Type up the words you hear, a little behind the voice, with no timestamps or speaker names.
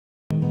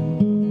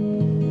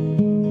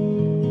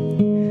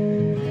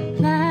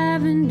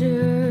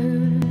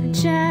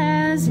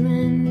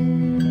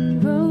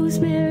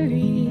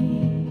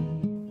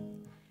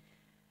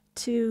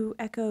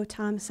echo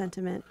Tom's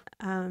sentiment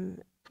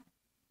and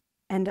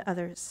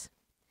others.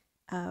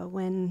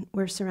 When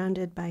we're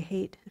surrounded by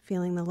hate,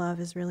 feeling the love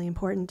is really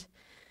important.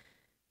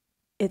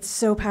 It's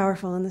so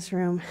powerful in this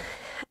room.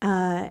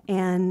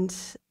 And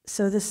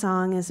so this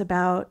song is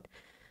about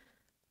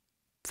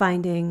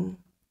finding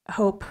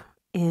hope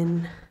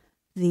in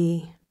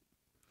the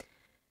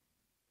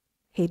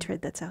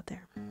hatred that's out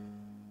there.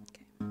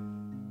 Okay.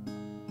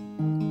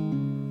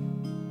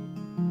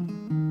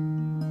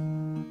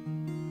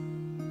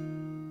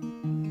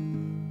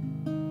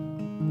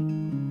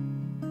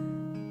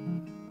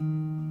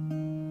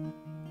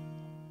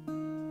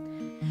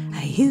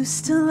 I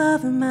used to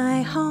love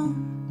my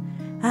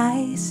home,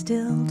 I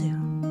still do.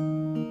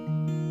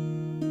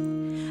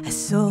 I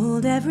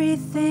sold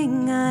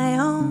everything I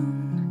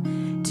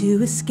own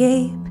to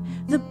escape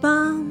the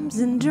bombs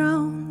and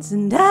drones,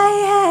 and I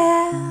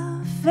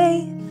have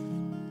faith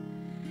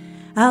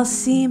I'll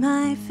see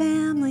my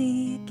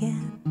family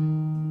again.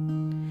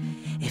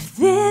 If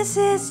this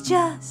is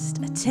just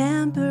a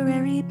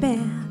temporary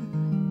ban,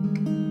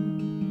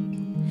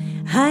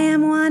 I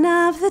am one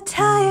of the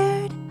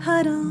tired,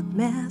 huddled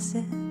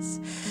masses,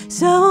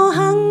 so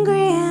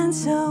hungry and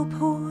so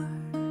poor,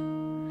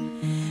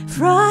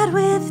 fraught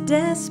with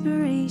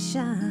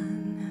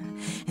desperation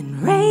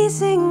and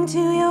racing to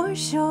your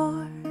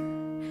shore.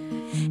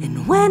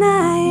 And when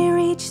I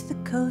reach the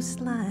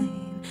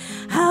coastline,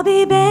 I'll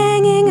be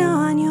banging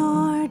on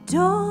your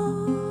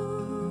door.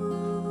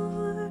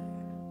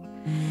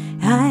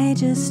 I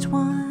just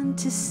want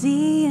to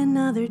see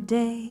another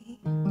day.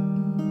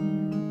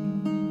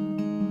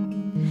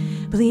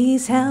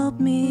 Please help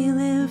me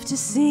live to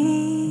see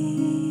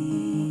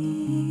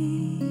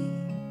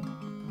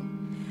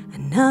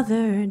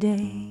another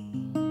day.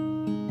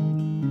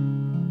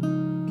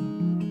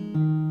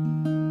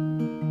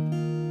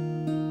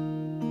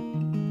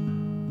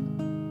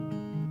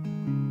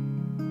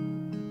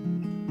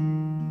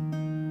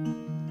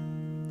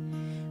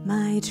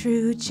 My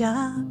true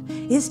job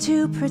is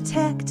to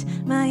protect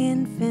my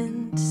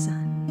infant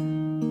son.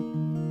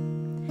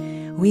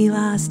 We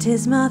lost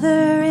his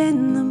mother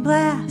in the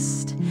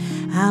blast.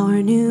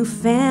 Our new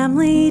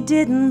family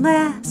didn't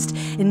last,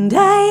 and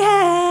I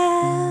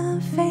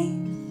have faith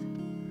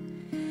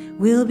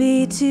we'll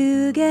be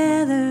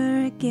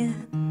together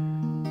again.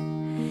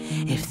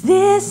 If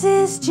this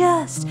is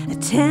just a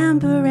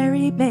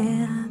temporary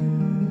ban,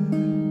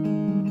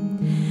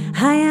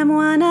 I am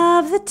one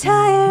of the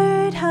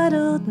tired,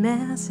 huddled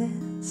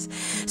masses,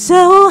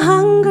 so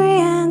hungry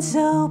and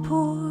so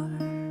poor,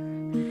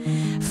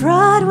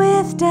 fraught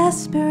with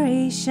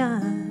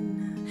desperation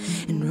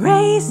and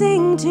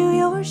racing to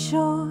your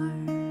shore.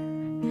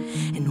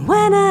 And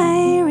when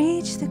I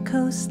reach the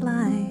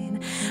coastline,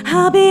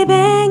 I'll be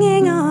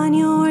banging on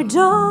your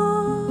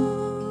door.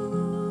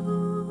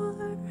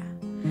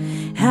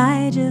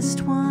 I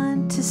just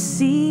want to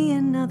see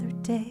another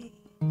day.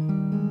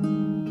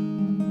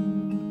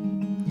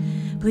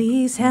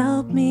 Please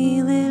help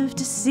me live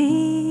to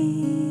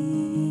see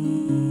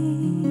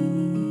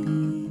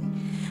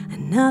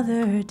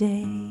another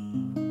day.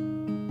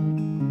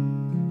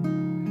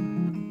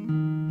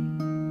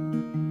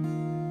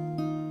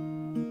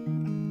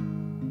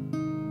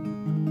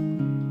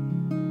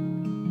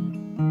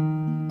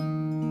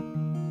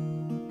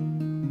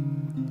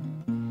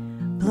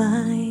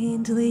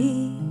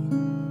 Blindly,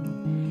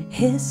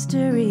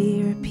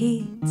 history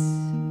repeats,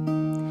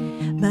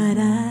 but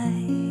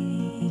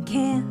I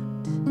can't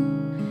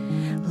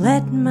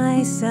let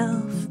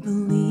myself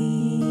believe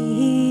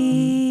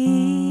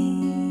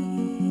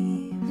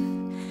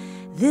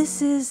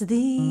this is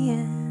the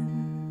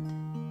end.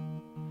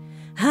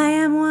 I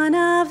am one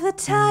of the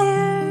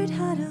tired,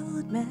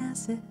 huddled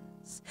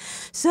masses,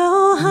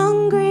 so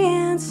hungry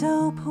and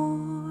so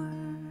poor,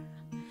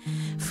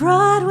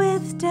 fraught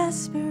with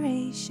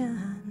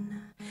desperation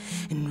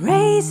and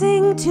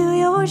racing to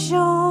your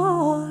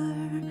shore.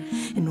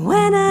 And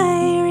when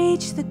I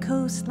reach the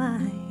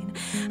coastline,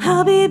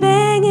 I'll be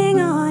banging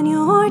on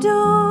your door.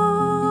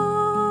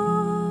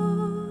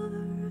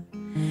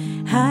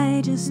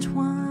 I just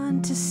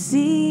want to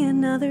see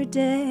another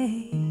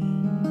day.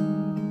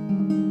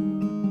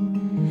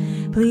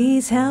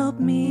 Please help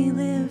me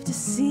live to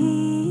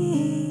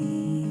see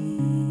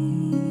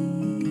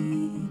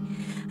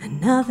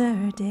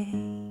another day.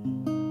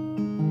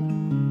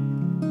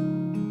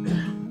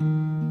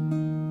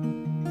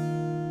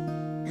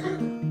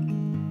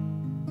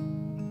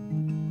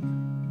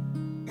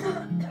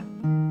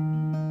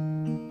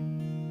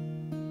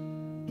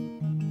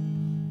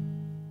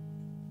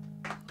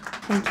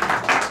 Thank you.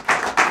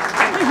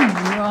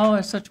 You all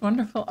are such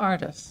wonderful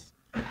artists.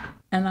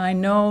 And I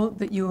know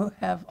that you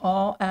have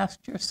all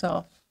asked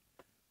yourself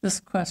this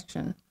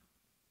question: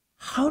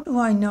 how do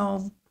I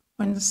know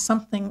when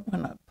something,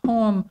 when a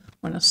poem,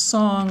 when a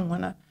song,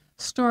 when a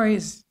story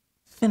is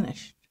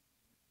finished?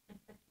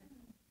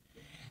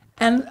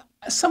 And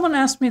someone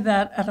asked me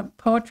that at a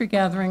poetry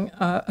gathering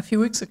a few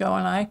weeks ago,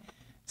 and I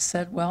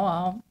said,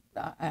 well,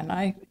 and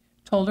I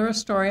told her a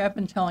story I've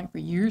been telling for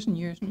years and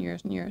years and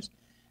years and years.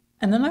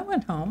 And then I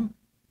went home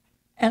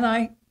And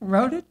I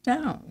wrote it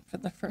down for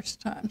the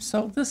first time.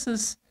 So this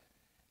is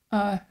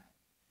the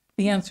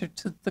answer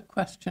to the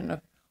question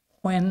of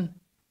when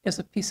is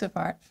a piece of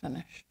art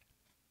finished.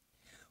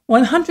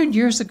 100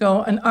 years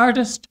ago, an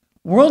artist,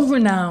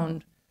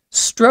 world-renowned,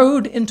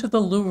 strode into the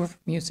Louvre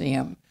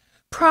Museum.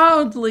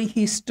 Proudly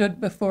he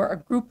stood before a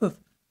group of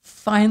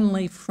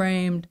finely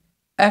framed,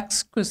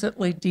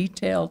 exquisitely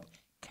detailed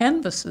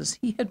canvases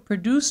he had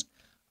produced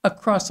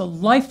across a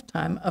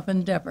lifetime of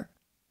endeavor.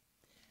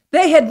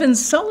 They had been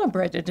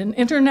celebrated in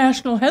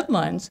international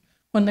headlines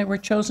when they were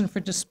chosen for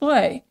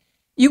display.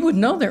 You would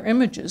know their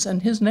images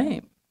and his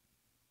name.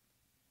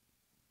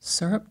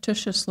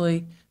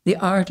 Surreptitiously, the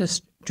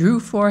artist drew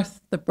forth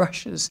the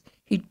brushes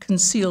he'd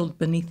concealed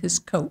beneath his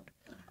coat,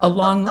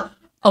 along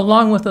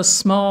with a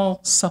small,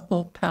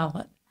 supple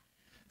palette.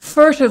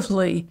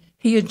 Furtively,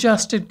 he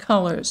adjusted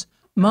colors,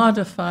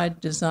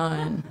 modified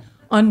design,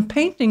 on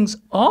paintings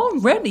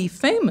already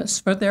famous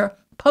for their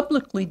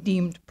publicly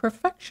deemed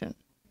perfection,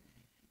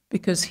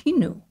 because he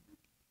knew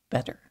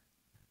better.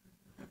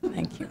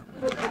 Thank you.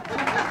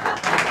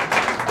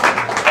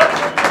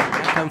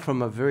 I come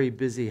from a very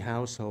busy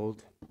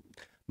household.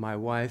 My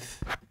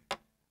wife,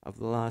 of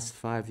the last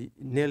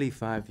nearly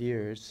 5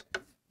 years,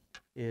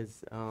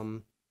 is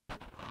a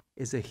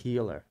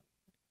healer,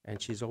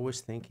 and she's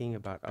always thinking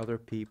about other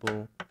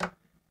people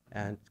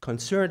and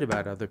concerned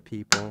about other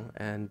people,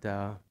 and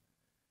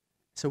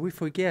so we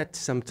forget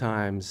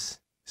sometimes,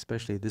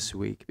 especially this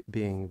week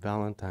being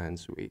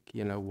Valentine's week,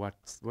 you know, what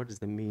is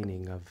the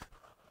meaning of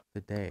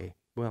the day?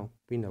 Well,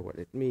 we know what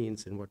it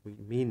means and what we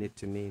mean it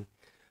to mean,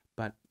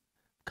 but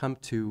come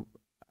to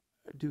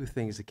do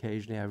things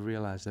occasionally I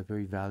realize are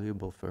very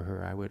valuable for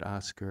her. I would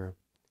ask her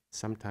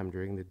sometime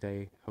during the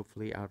day,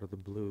 hopefully out of the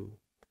blue,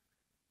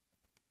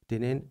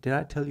 did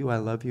I tell you I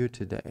love you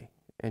today?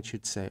 And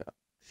she'd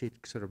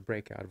sort of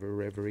break out of her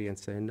reverie and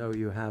say, no,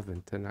 you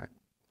haven't. And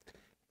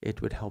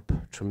it would help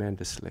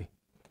tremendously.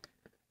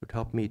 It would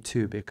help me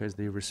too, because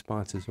the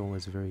response is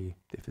always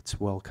if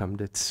it's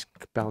welcomed, it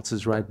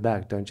bounces right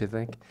back, don't you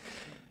think?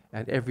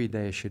 And every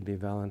day should be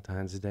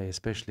Valentine's Day,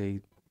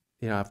 especially,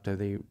 you know, after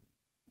the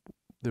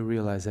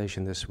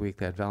realization this week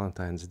that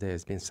Valentine's Day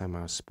has been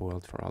somehow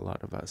spoiled for a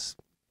lot of us.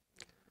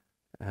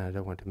 And I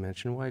don't want to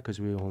mention why, because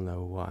we all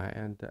know why,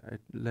 and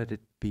let it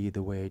be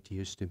the way it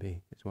used to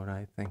be, is what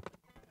I think.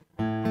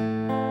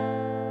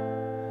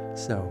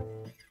 So,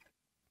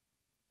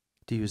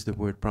 to use the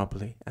word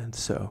properly, and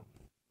so.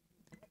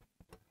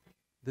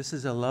 This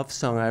is a love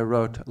song I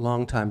wrote a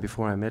long time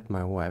before I met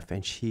my wife,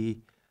 and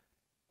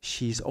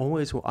she's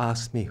always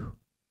asked me,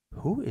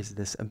 who is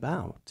this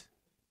about?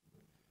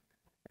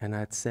 And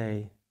I'd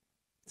say,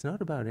 it's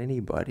not about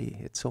anybody,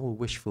 it's all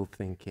wishful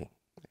thinking.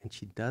 And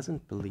she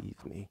doesn't believe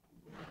me,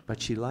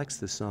 but she likes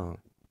the song,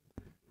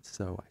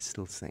 so I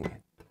still sing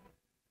it.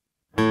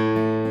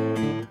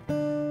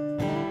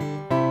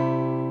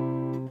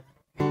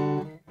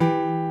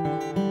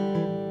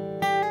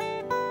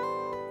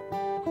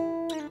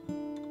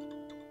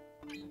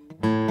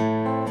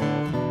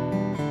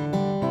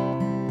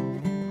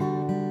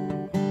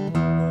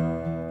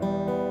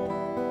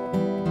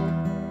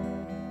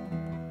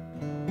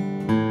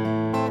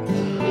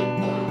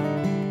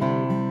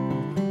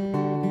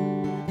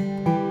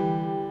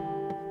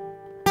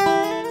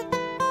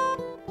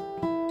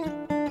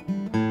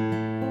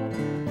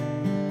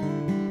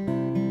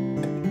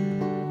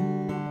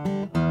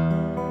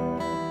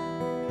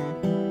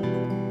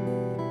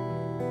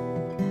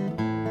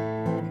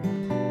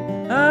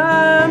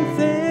 I'm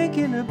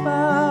thinking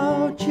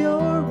about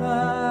your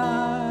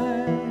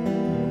eyes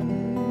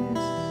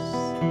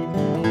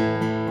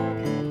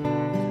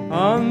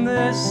on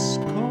this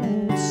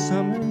cold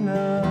summer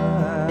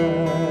night.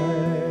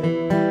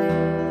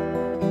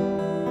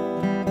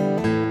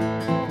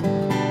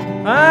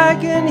 I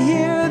can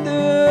hear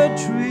the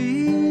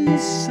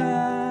trees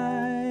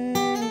sigh,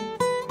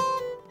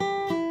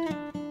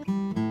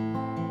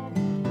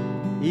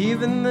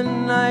 even the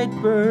night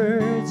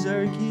birds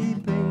are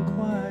keeping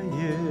quiet.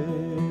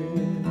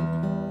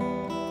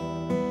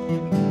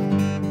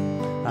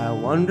 I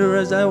wonder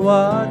as I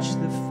watch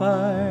the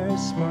fire,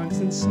 sparks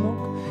and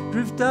smoke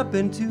drift up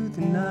into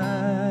the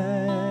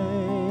night.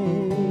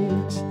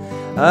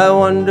 I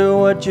wonder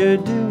what you're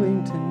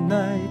doing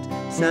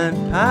tonight.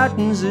 Sand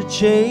patterns are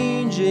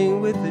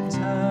changing with the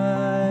tide.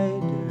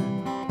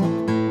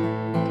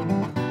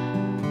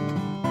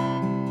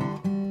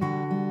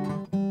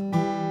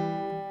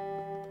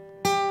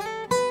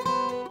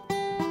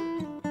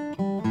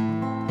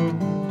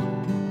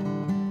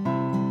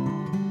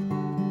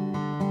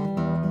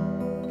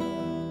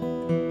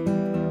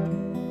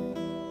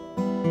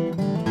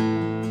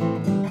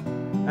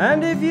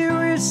 And if you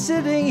were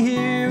sitting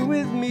here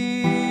with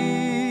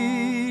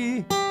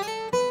me,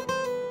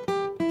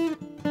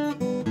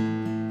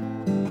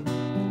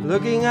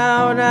 looking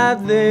out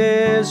at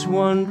this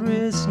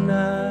wondrous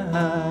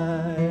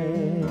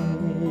night,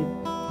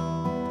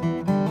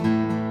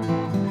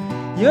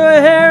 your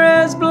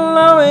hair is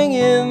blowing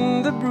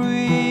in the breeze,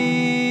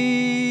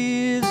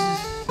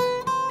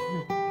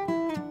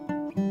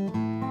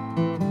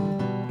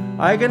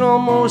 I can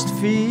almost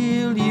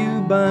feel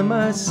you by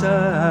my side.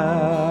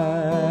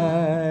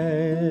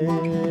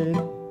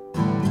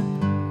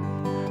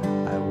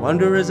 I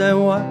wonder as I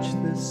watch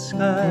the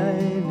sky,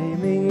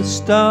 naming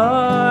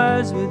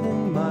stars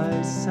within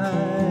my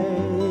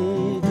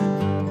sight.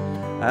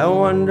 I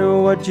wonder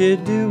what you're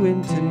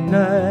doing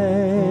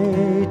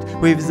tonight.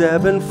 Waves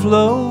ebb and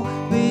flow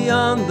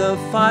beyond the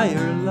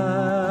firelight.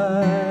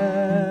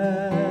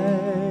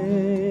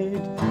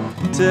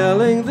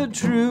 Telling the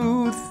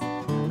truth,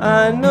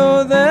 I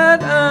know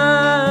that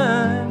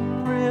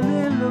I'm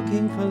really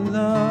looking for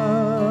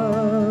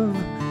love.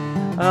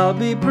 I'll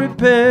be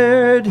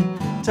prepared,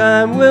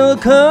 time will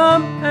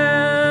come,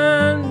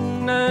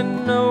 and I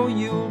know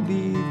you'll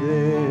be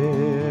there.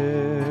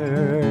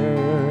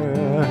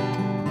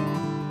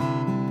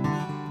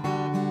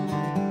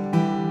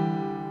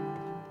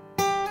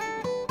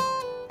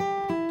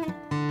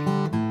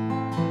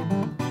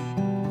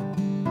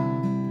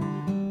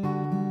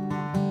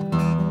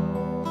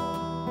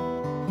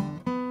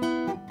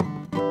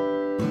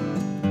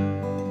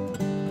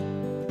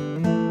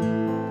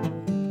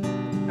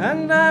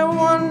 And I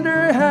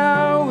wonder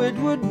how it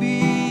would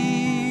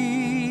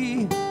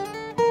be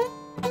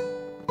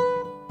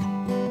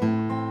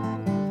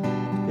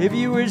if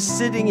you were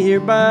sitting here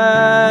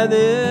by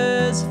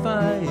this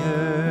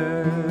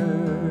fire,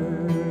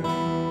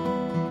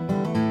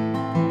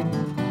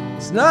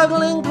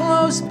 snuggling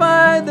close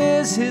by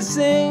this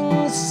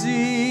hissing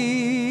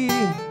sea.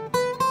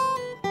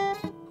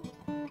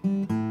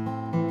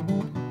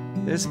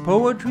 There's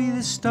poetry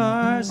the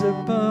stars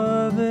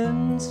above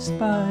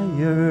inspire.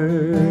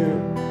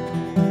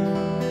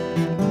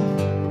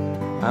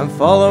 I'm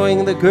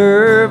following the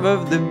curve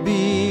of the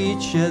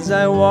beach as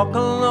I walk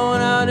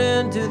alone out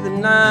into the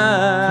night.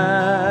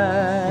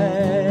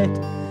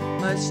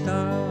 My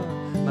star,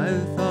 my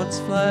thoughts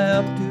fly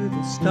up to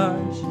the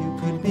stars. You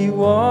could be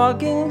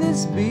walking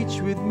this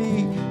beach with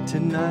me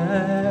tonight.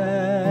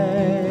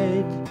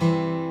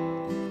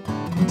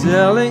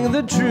 Telling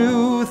the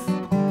truth,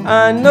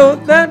 I know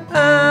that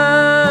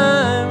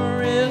I'm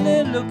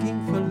really looking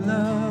for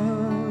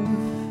love.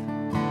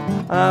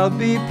 I'll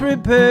be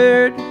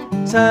prepared,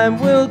 time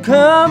will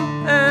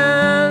come,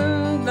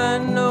 and I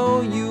know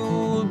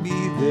you'll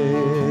be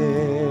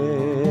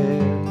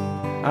there.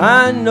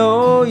 I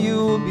know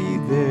you'll be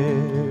there.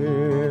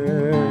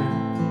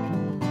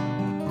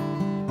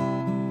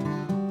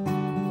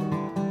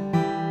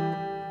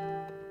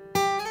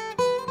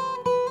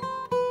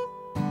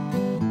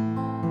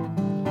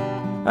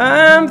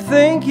 I'm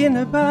thinking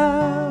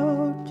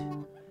about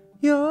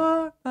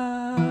your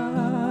eyes.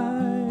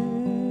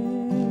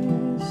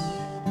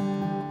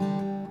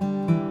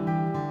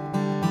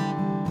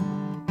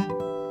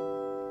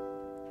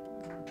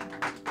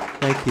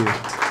 Thank you.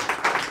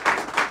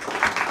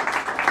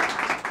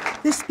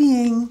 This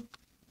being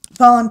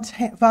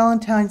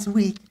Valentine's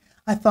Week,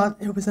 I thought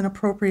it was an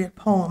appropriate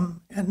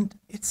poem, and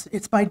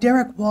it's by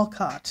Derek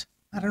Walcott.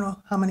 I don't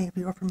know how many of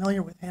you are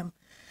familiar with him,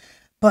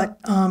 but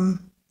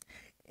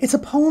it's a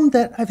poem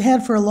that I've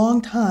had for a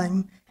long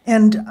time,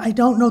 and I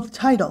don't know the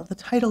title. The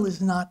title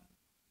is not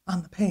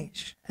on the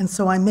page, and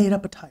so I made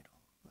up a title.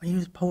 I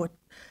used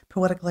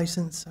poetic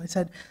license. I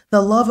said,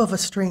 "The Love of a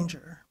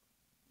Stranger."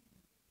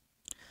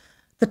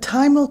 The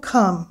time will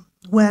come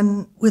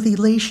when, with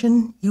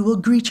elation, you will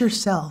greet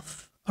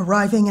yourself,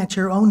 arriving at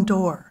your own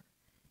door,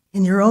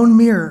 in your own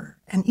mirror,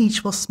 and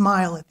each will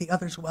smile at the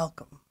other's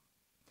welcome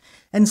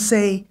and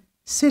say,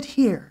 "Sit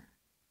here,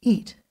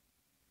 eat."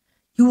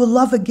 You will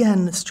love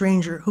again the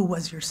stranger who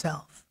was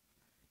yourself.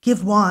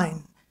 Give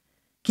wine,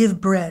 give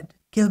bread,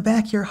 give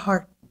back your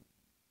heart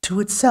to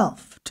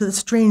itself, to the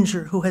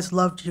stranger who has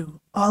loved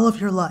you all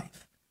of your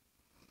life,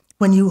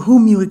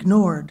 whom you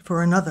ignored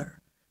for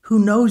another, who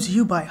knows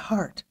you by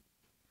heart.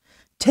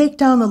 Take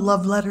down the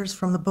love letters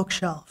from the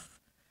bookshelf,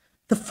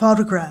 the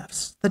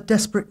photographs, the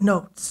desperate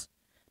notes.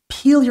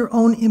 Peel your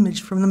own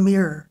image from the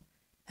mirror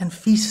and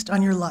feast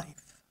on your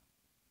life.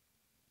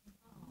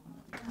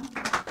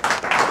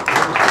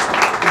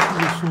 This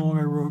is a song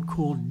I wrote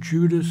called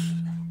Judas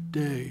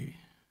Day.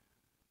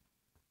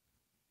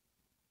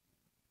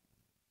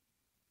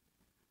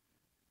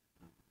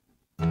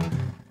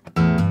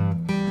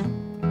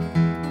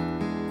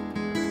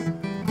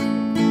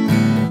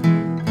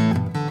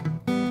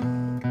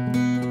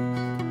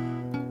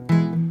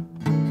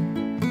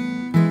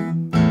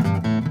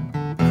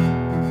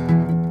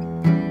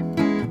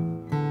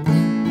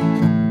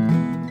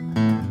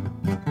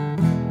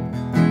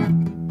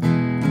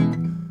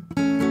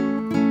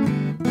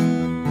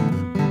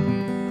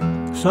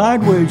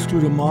 Sideways to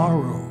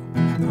tomorrow,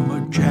 from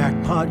a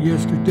jackpot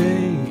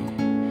yesterday.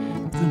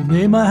 The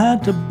name I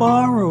had to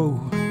borrow,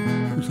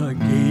 'cause I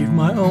gave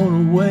my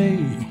own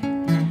away.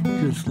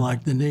 Just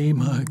like the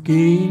name I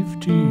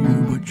gave to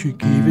you, but you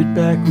gave it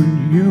back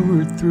when you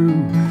were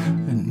through.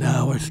 And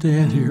now I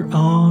stand here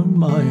on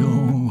my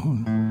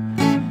own,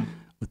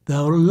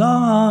 without a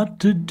lot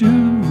to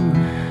do.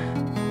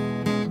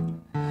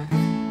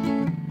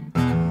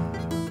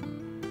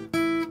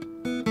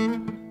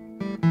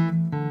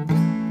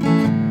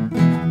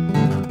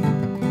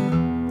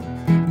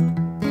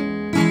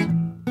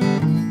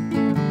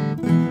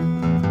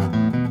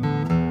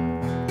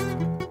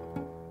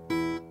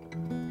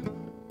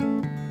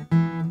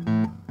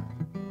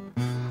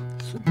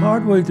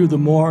 Partway through the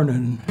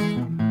morning,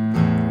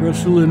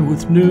 wrestling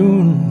with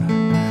noon,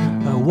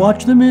 I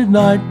watch the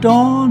midnight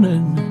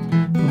dawning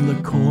from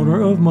the corner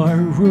of my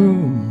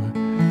room.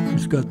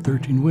 It's got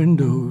 13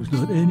 windows,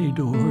 not any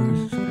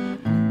doors.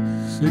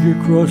 Sit here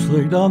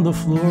cross-legged on the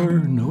floor,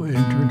 no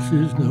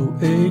entrances, no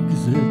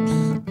exits.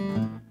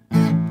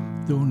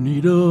 Don't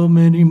need 'em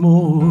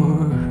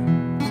anymore.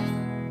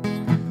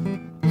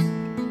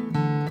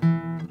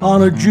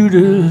 On a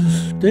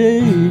Judas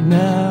day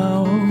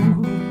now,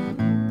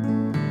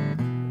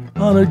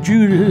 on a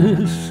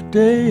Judas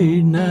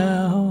day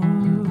now.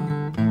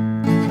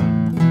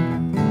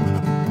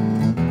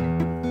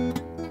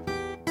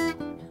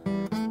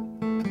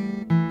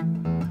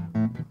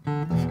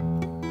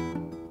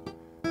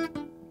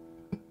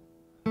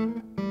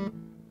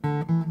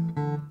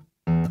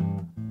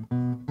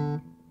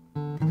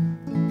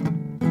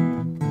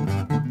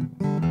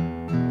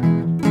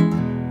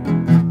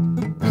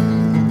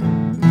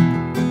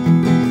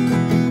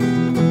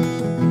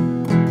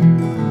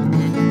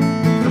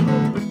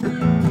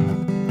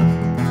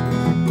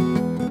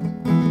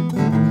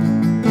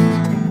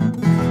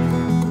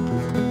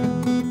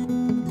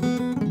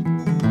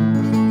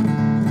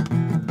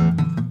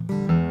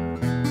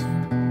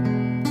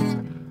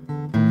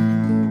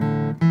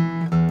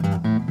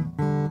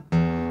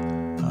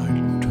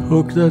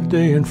 Took that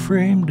day and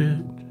framed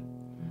it,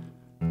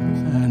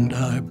 and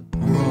I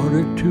brought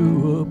it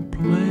to a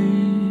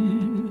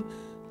place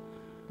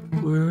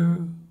where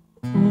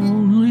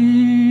only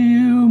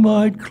you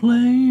might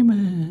claim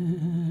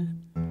it.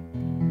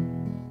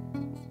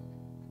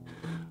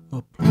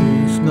 A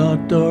place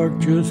not dark,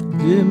 just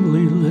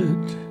dimly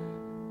lit,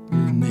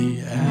 in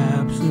the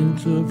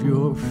absence of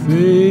your face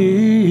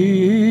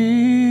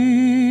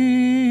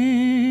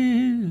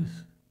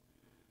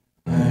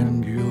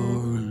and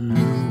your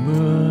luminescent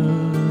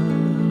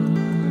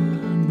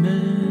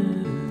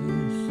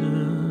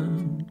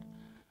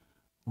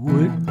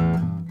wit.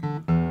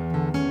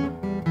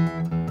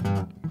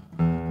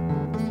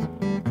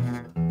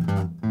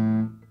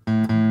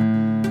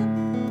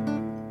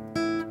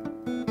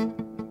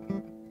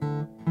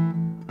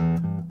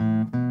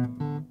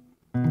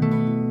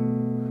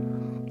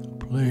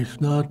 Place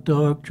not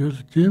dark,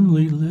 just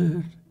dimly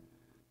lit,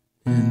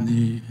 in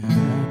the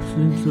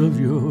absence of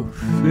your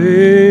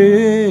face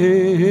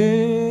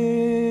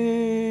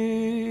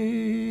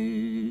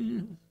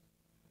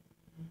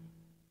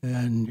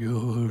and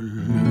your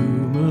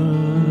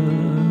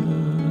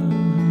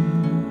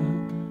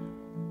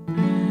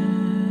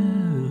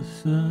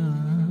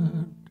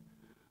luminescent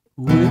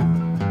wit.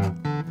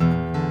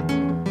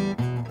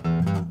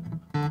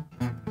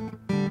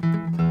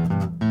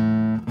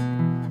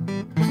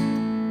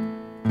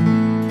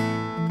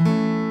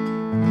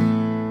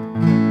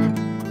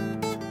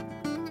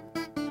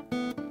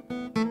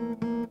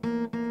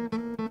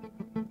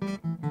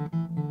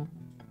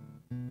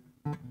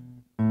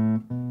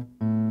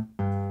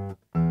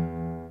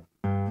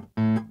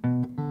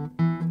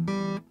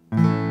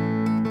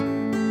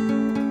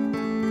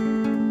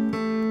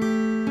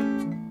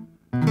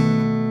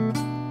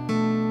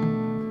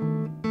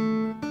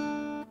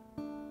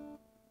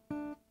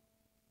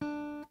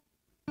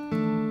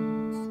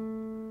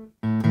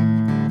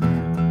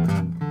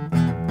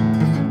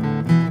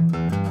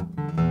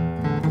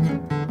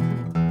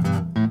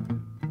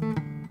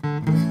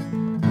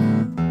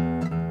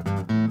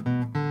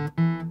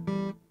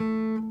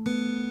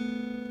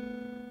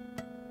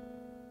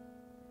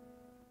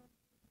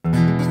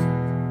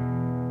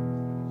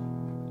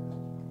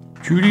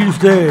 Judy's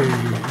Day,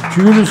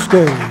 Judas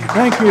Day.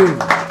 Thank you.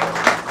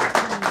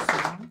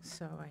 Song,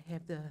 so I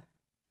have the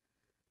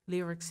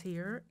lyrics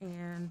here,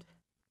 and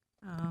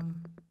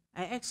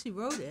I actually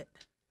wrote it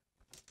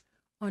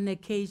on the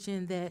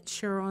occasion that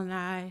Cheryl and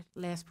I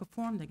last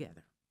performed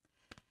together.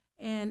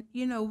 And,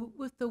 you know,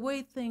 with the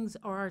way things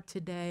are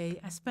today,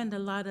 I spend a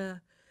lot of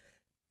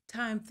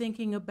time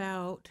thinking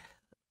about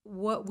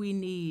what we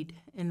need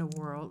in the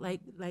world,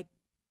 like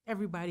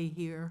everybody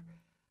here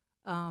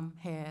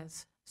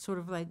has. Sort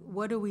of like,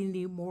 what do we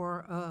need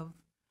more of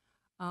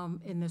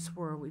in this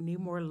world? We need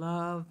more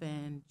love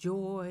and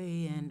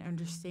joy and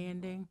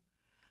understanding.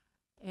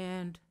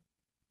 And,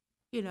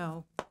 you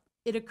know,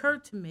 it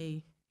occurred to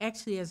me,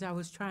 actually, as I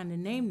was trying to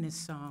name this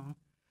song,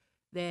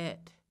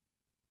 that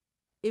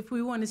if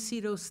we want to see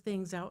those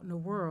things out in the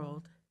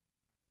world,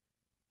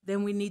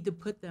 then we need to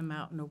put them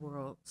out in the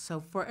world. So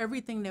for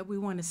everything that we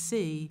want to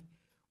see,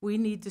 we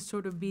need to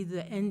sort of be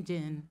the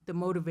engine, the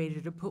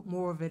motivator to put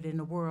more of it in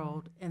the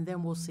world, and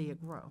then we'll see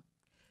it grow.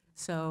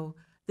 So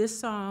this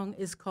song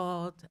is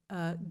called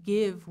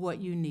Give What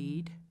You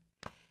Need.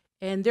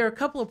 And there are a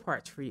couple of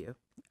parts for you.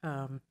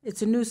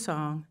 It's a new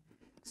song,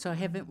 so I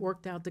haven't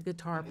worked out the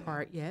guitar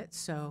part yet,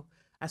 so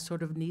I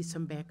sort of need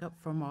some backup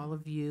from all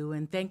of you.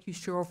 And thank you,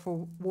 Cheryl,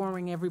 for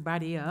warming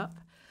everybody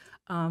up.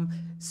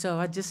 So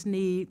I just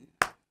need,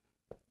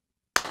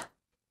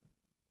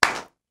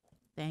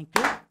 thank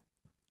you.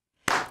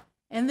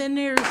 And then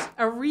there's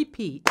a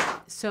repeat.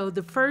 So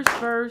the first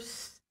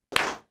verse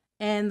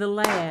and the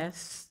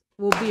last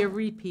will be a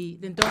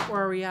repeat. And don't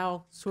worry,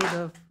 I'll sort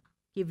of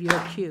give you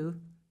a cue.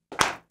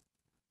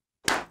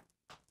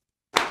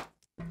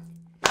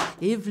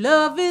 If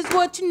love is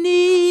what you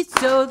need,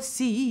 sow the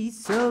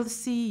seeds, sow the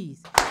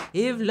seeds.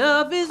 If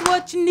love is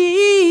what you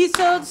need,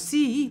 sow the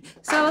seed,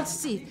 sow the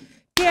seed.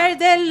 Carry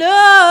that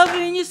love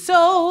in your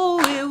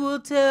soul, it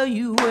will tell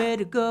you where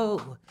to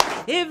go.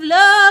 If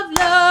love,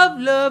 love,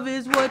 love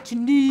is what you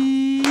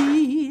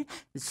need,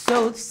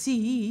 sow the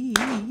seed.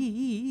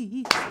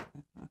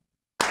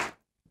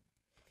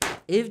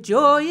 If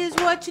joy is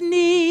what you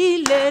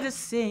need, let us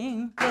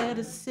sing, let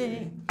us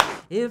sing.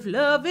 If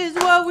love is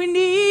what we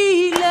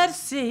need, let us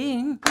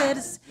sing, let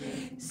us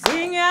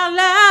sing out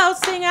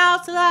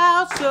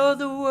loud, show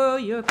the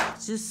world your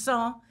precious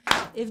song.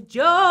 If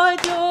joy,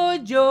 joy,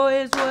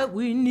 joy is what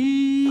we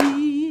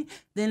need,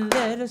 then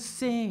let us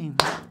sing,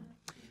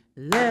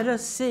 let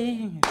us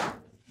sing.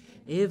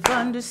 If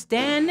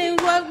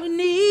understanding's what we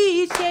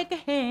need, shake a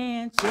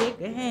hand,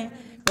 shake a hand.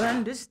 If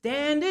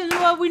understanding's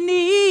what we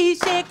need,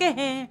 shake a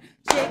hand,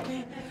 shake a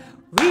hand.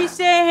 Reach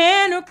that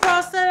hand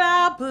across the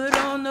aisle, put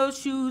on those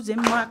shoes and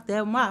mark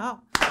that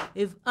mile.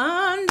 If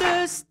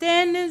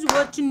understanding's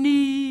what you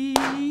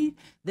need,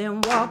 then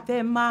walk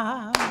that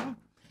mile,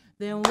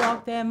 then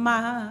walk that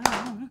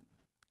mile.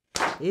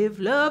 If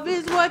love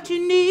is what you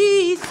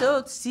need,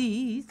 sow the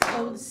seed,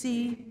 sow the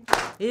seed.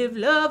 If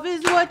love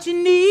is what you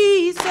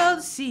need, sow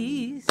the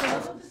seed,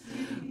 sow the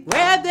seed.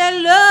 Grab that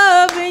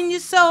love in your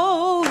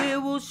soul,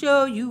 it will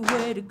show you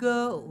where to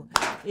go.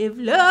 If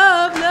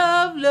love,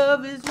 love,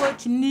 love is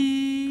what you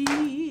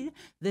need,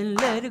 then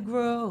let it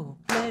grow,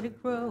 let it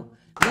grow,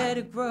 let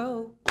it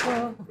grow,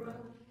 grow.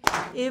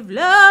 If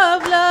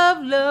love,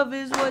 love, love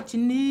is what you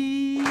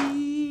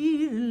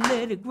need,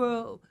 let it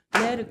grow,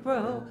 let it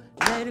grow,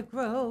 let it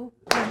grow,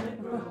 let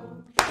it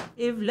grow.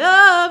 If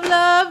love,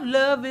 love,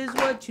 love is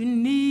what you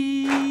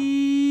need,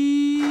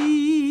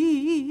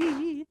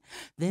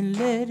 then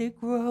let it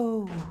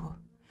grow,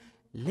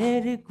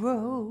 let it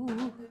grow,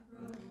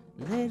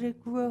 let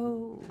it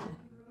grow,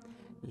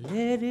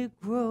 let it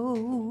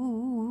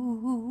grow.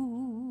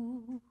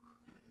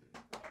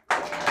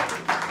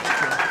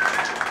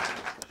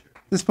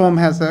 This poem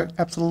has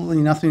absolutely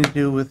nothing to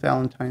do with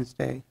Valentine's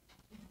Day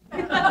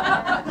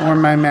or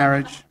my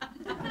marriage.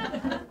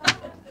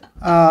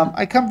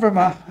 I come from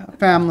a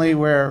family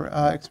where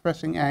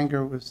expressing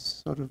anger was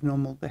sort of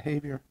normal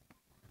behavior.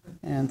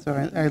 And so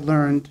I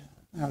learned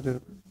how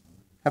to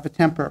have a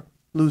temper,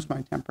 lose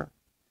my temper.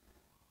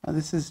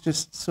 This is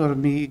just sort of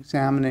me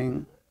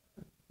examining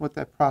what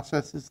that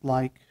process is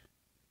like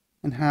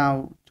and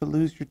how to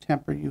lose your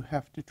temper, you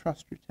have to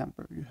trust your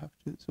temper. You have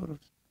to sort of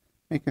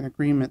make an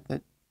agreement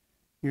that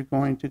you're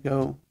going to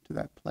go to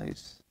that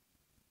place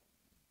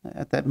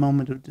at that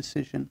moment of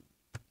decision.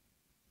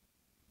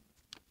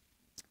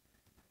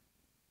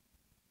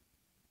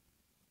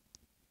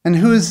 And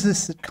who is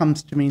this that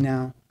comes to me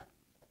now?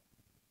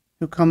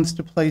 Who comes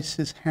to place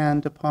his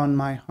hand upon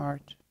my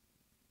heart,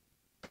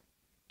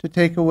 to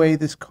take away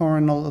this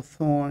coronal of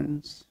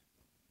thorns,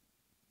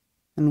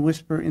 and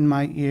whisper in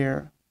my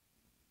ear,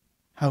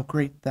 how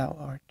great thou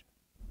art.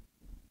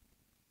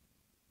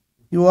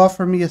 You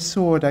offer me a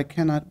sword I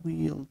cannot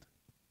wield,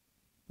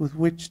 with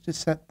which to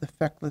set the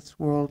feckless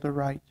world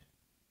aright,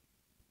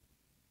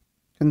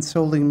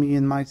 consoling me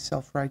in my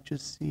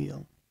self-righteous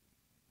zeal,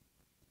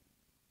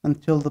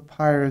 until the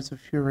pyres of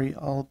fury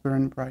all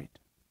burn bright.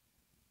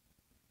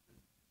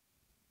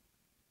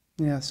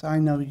 Yes, I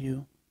know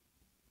you.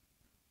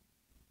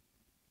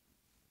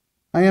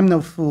 I am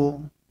no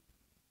fool.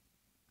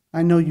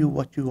 I know you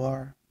what you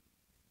are,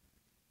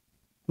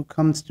 who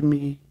comes to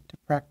me to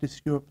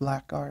practice your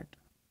black art.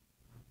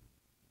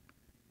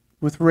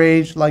 With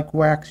rage like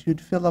wax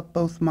you'd fill up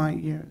both my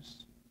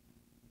ears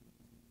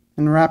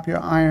and wrap your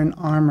iron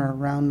armor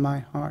round my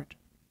heart.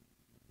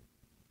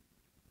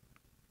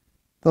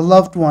 The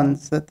loved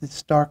ones that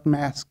this dark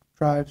mask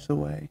drives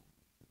away,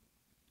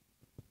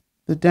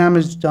 the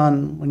damage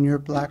done when your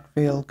black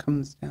veil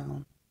comes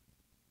down,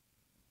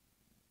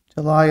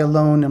 till I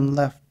alone am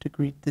left to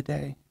greet the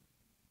day,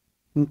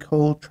 in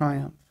cold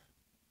triumph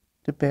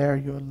to bear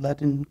your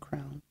leaden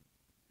crown.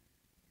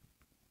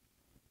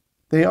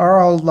 They are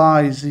all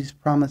lies, these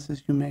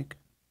promises you make.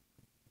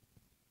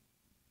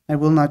 I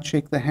will not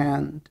shake the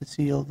hand to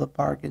seal the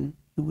bargain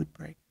you would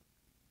break.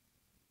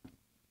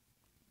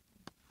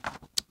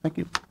 Thank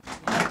you.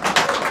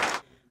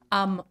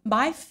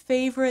 My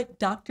favorite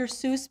Dr.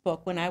 Seuss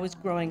book when I was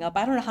growing up,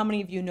 I don't know how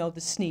many of you know The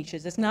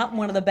Sneetches. It's not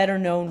one of the better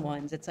known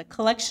ones. It's a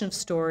collection of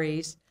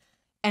stories,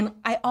 and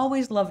I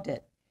always loved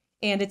it.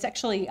 And it's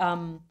actually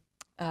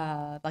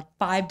like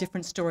 5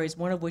 different stories,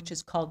 one of which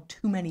is called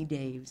Too Many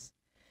Days.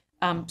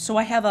 So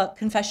I have a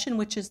confession,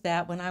 which is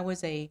that when I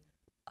was a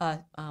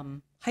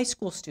high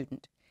school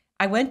student,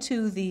 I went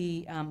to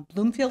the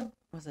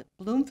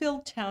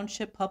Bloomfield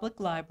Township Public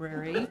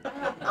Library,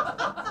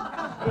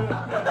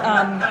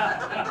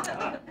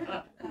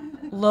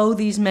 lo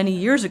these many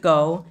years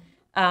ago,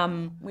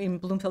 in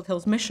Bloomfield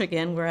Hills,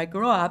 Michigan, where I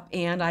grew up,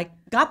 and I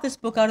got this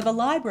book out of the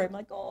library. I'm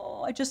like,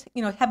 oh, I just,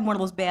 having one of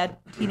those bad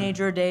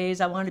teenager days.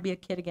 I wanted to be a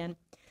kid again.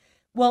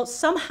 Well,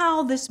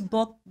 somehow this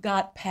book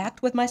got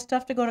packed with my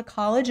stuff to go to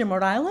college in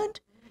Rhode Island,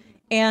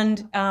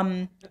 and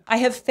I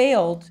have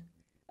failed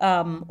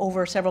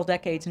over several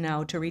decades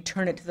now to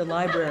return it to the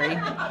library.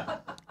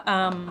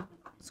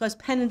 So as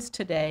penance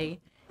today,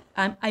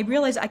 I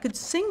realized I could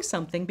sing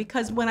something,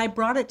 because when I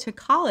brought it to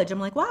college, I'm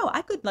like, wow,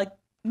 I could like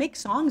make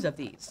songs of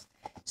these.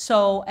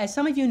 So as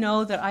some of you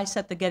know that I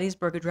set the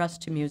Gettysburg Address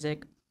to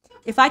music,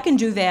 if I can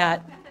do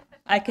that,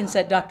 I can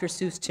set Dr.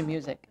 Seuss to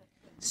music.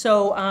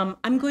 So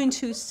I'm going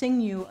to sing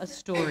you a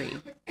story.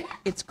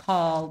 It's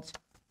called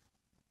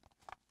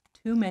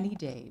Too Many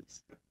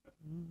Daves.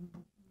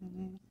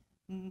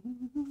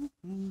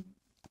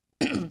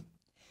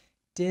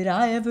 Did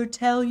I ever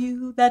tell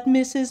you that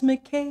Mrs.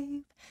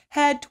 McCabe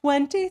had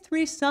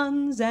 23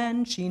 sons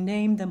and she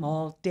named them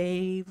all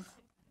Dave?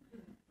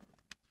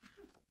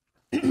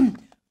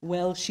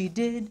 Well, she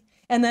did,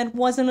 and that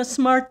wasn't a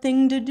smart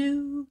thing to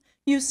do.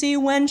 You see,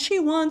 when she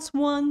wants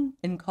one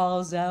and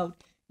calls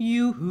out,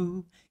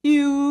 "Yoo-hoo,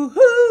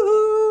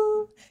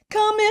 yoo-hoo,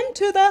 come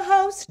into the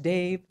house,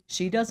 Dave,"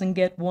 she doesn't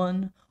get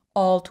one.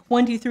 All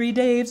 23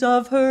 Daves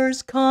of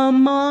hers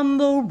come on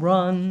the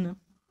run.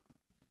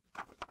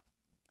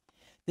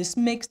 This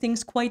makes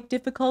things quite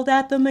difficult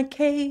at the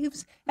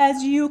McCaves,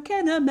 as you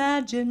can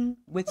imagine,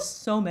 with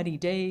so many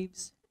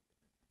Daves.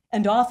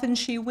 And often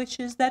she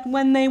wishes that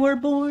when they were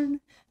born,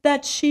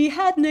 that she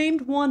had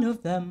named one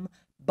of them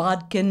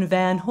Bodkin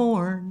Van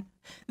Horn.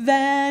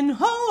 Van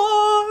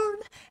Horn!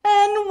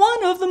 And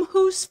one of them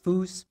Hoos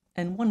Foos,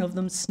 and one of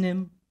them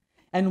Snim,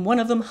 and one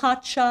of them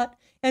Hot Shot,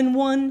 and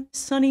one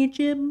Sunny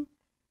Jim,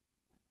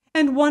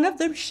 and one of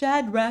them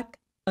Shadrach,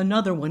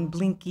 another one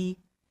Blinky,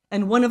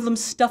 and one of them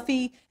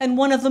Stuffy, and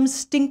one of them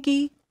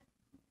Stinky,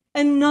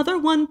 another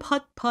one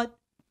Put Put,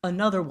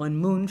 another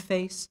one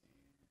Moonface,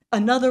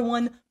 another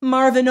one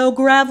Marvin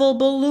O'Gravel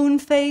Balloon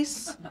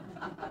Face,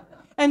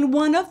 and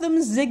one of them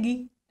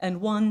Ziggy,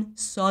 and one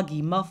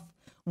Soggy Muff,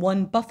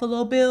 one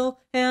Buffalo Bill,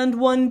 and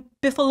one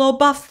Biffalo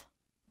Buff,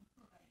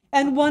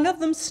 and one of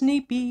them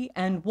Sneepy,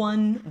 and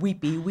one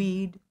Weepy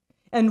Weed,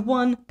 and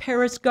one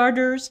Paris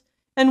Garters,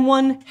 and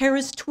one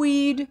Harris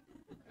Tweed,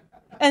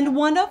 and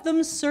one of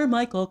them Sir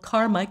Michael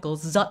Carmichael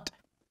Zutt,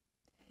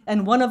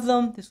 and one of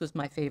them, this was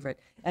my favorite,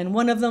 and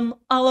one of them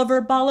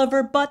Oliver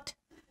Bolivar Butt,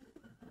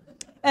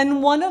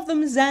 and one of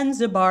them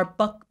Zanzibar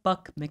Buck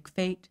Buck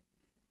McFate.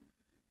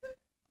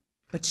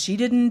 But she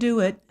didn't do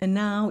it, and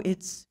now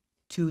it's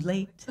too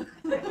late.